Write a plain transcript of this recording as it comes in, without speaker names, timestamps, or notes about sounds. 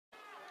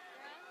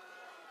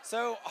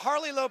So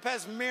Harley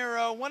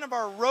Lopez-Miro, one of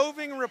our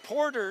roving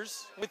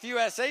reporters with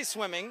USA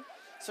Swimming.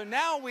 So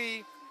now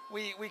we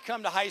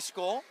come to high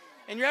school,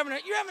 and you're having.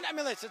 I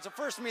mean, listen, it's the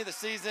first meet of the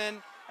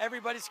season.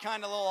 Everybody's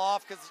kind of a little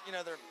off because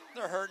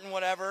they're hurting,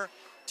 whatever.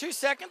 2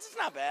 seconds, it's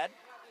not bad.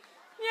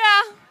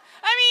 Yeah,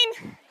 I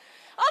mean,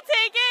 I'll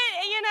take it.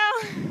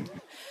 It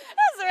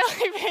was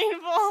really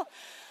painful,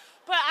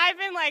 but I've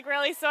been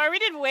really sore. We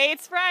did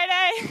weights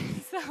Friday,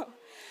 so.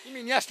 You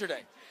mean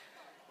yesterday?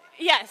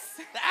 Yes.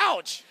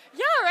 Ouch.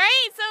 Yeah,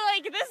 right? So,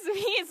 this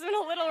meet's been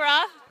a little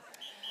rough,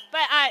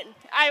 but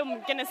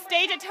I'm going to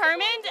stay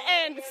determined,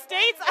 and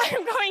states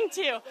I'm going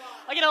to.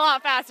 I'll get a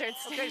lot faster.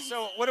 Okay,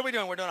 so what are we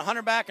doing? We're doing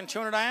 100 back and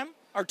 200 IM?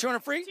 Or 200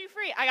 free? 2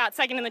 free. I got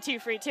second in the 2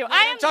 free, too. No,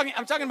 I'm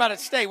talking about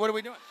at state. What are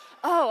we doing?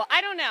 Oh,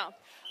 I don't know.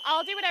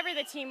 I'll do whatever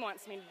the team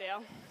wants me to do.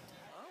 Oh,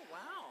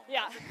 wow.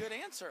 Yeah. That's a good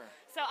answer.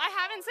 So I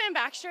haven't swam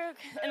backstroke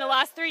in the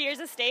last 3 years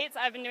of states.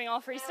 I've been doing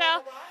all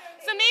freestyle.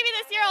 So maybe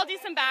this year I'll do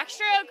some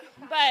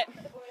backstroke, but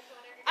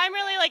I'm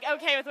really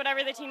okay with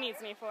whatever the team needs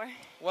me for.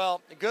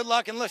 Well, good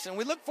luck, and listen,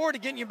 we look forward to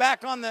getting you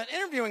back on the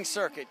interviewing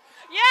circuit.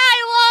 Yeah,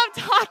 I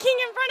love talking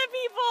in front of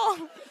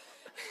people.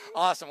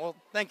 Awesome. Well,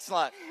 thanks a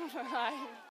lot. Bye.